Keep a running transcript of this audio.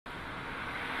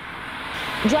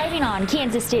Driving on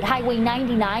Kansas State Highway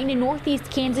 99 in northeast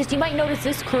Kansas, you might notice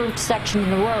this curved section in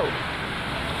the road.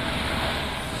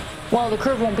 Well, the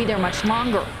curve won't be there much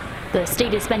longer. The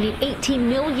state is spending $18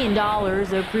 million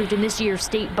approved in this year's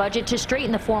state budget to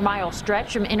straighten the 4-mile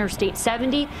stretch from Interstate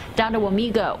 70 down to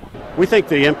Wamego. We think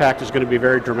the impact is going to be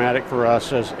very dramatic for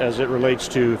us as it relates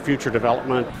to future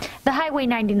development. The Highway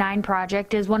 99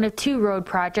 project is one of 2 road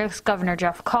projects Governor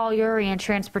Jeff Collier and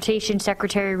Transportation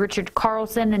Secretary Richard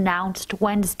Carlson announced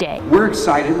Wednesday. We're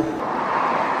excited.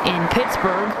 In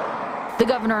Pittsburgh, the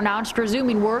governor announced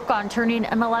resuming work on turning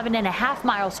an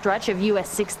 11.5-mile stretch of US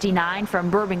 69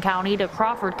 from Bourbon County to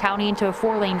Crawford County into a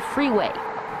 4-lane freeway.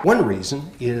 One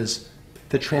reason is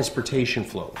the transportation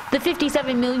flow. The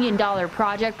 $57 million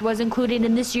project was included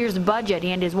in this year's budget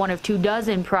and is one of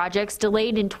 24 projects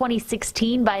delayed in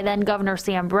 2016 by then Governor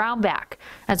Sam Brownback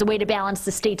as a way to balance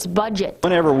the state's budget.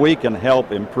 Whenever we can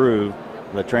help improve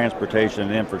the transportation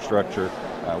and infrastructure,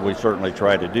 we certainly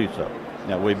try to do so.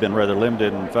 Now, we've been rather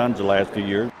limited in funds the last few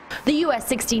years. The US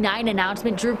 69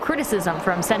 announcement drew criticism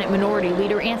from Senate Minority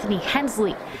Leader Anthony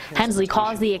Hensley. Hensley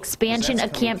calls the expansion a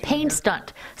campaign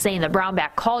stunt, saying the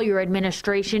Brownback-Collier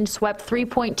administration swept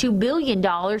 $3.2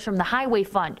 billion from the highway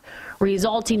fund,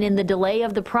 resulting in the delay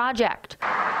of the project.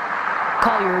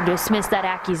 Collier dismissed that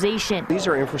accusation. These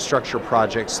are infrastructure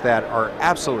projects that are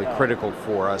absolutely critical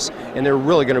for us, and they're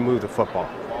really going to move the football.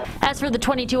 As for the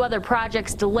 22 other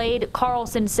projects delayed,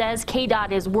 Carlson says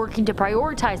KDOT is working to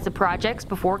prioritize the projects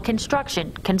before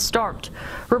construction can start.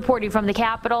 Reporting from the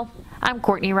Capitol, I'm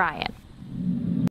Courtney Ryan.